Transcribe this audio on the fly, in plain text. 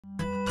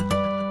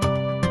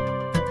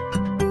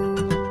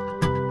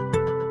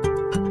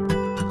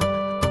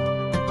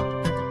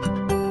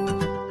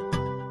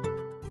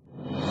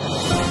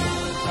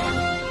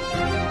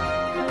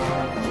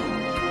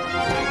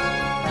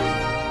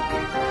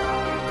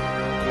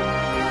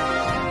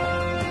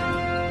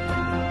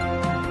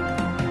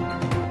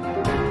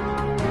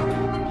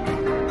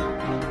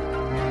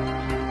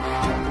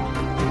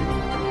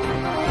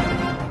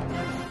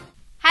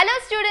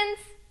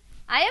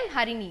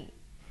Harini.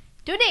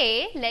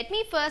 Today, let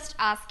me first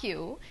ask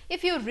you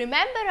if you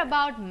remember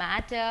about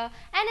matter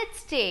and its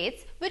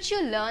states which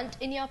you learnt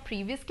in your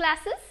previous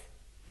classes.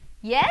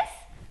 Yes?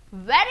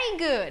 Very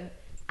good.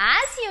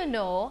 As you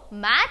know,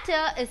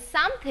 matter is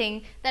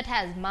something that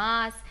has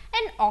mass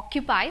and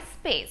occupies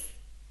space.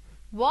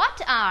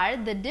 What are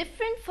the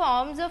different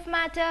forms of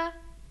matter?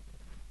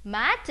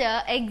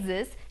 Matter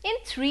exists in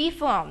three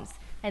forms,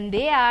 and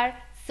they are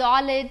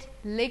solid,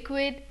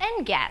 liquid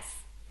and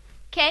gas.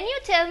 Can you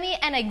tell me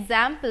an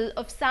example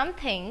of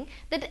something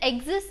that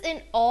exists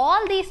in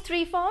all these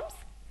three forms?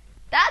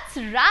 That's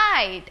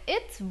right,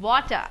 it's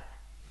water.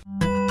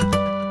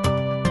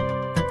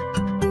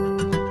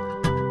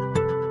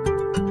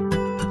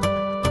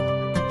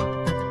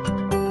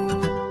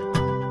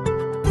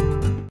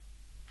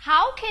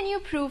 How can you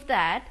prove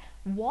that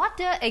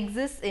water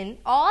exists in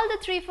all the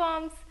three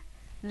forms?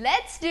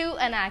 Let's do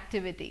an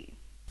activity.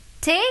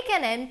 Take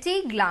an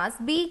empty glass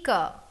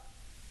beaker.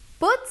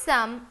 Put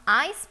some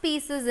ice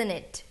pieces in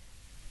it.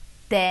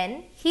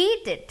 Then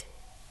heat it.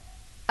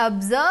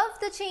 Observe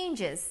the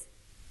changes.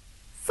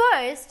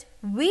 First,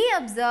 we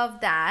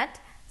observe that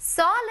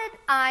solid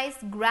ice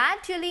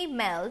gradually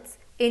melts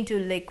into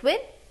liquid,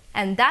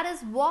 and that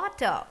is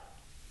water.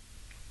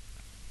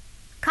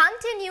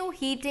 Continue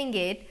heating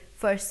it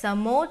for some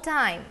more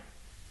time.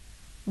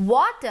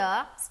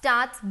 Water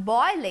starts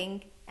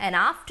boiling, and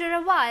after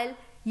a while,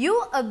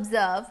 you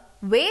observe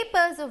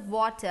vapors of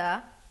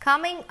water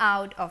coming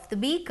out of the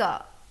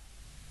beaker.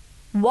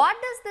 What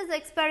does this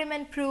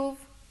experiment prove?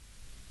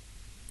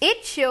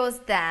 It shows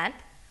that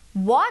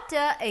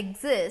water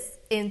exists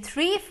in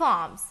three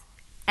forms,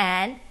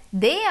 and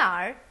they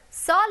are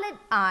solid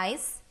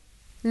ice,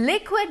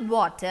 liquid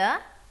water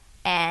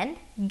and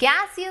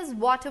gaseous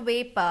water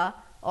vapor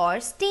or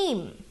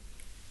steam.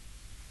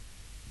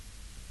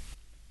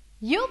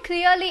 You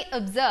clearly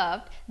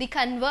observed the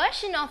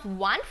conversion of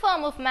one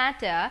form of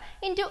matter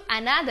into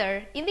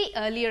another in the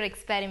earlier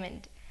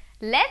experiment.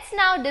 Let's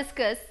now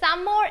discuss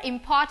some more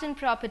important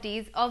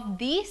properties of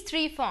these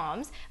three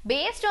forms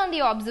based on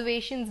the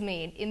observations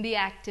made in the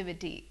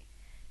activity.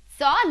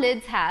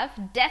 Solids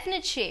have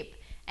definite shape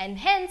and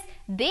hence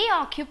they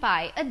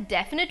occupy a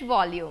definite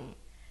volume.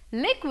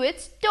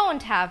 Liquids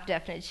don't have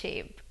definite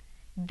shape.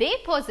 They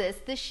possess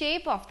the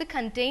shape of the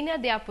container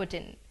they are put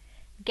in.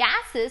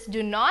 Gases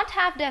do not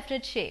have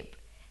definite shape.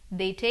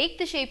 They take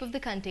the shape of the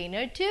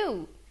container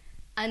too.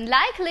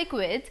 Unlike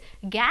liquids,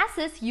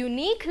 gases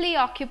uniquely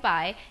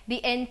occupy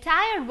the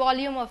entire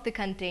volume of the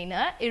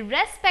container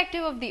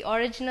irrespective of the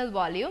original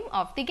volume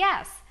of the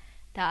gas.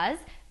 Thus,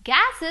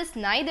 gases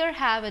neither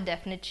have a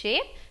definite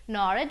shape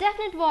nor a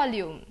definite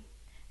volume.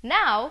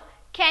 Now,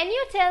 can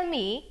you tell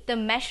me the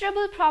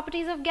measurable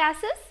properties of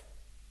gases?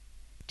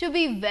 To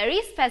be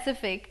very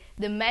specific,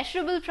 the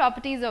measurable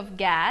properties of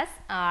gas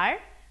are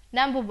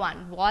number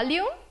 1,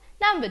 volume,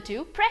 number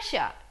 2,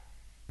 pressure.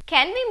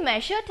 Can we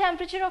measure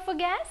temperature of a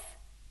gas?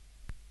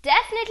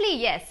 Definitely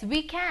yes,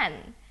 we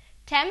can.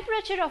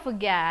 Temperature of a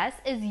gas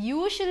is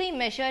usually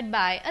measured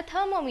by a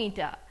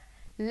thermometer.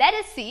 Let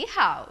us see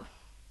how.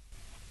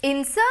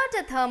 Insert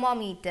a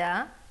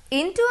thermometer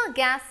into a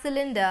gas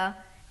cylinder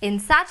in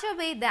such a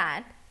way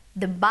that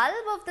the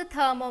bulb of the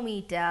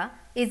thermometer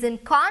is in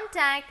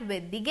contact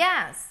with the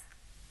gas.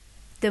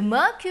 The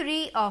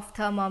mercury of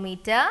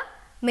thermometer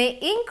may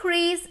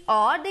increase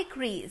or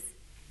decrease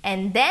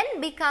and then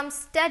become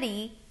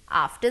steady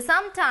after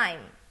some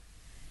time.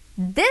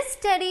 This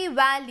steady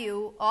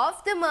value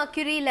of the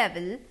mercury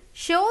level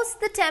shows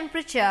the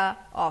temperature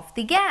of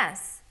the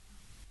gas.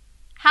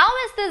 How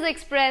is this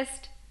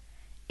expressed?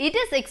 It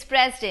is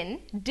expressed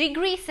in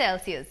degrees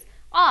Celsius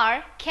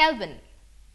or Kelvin.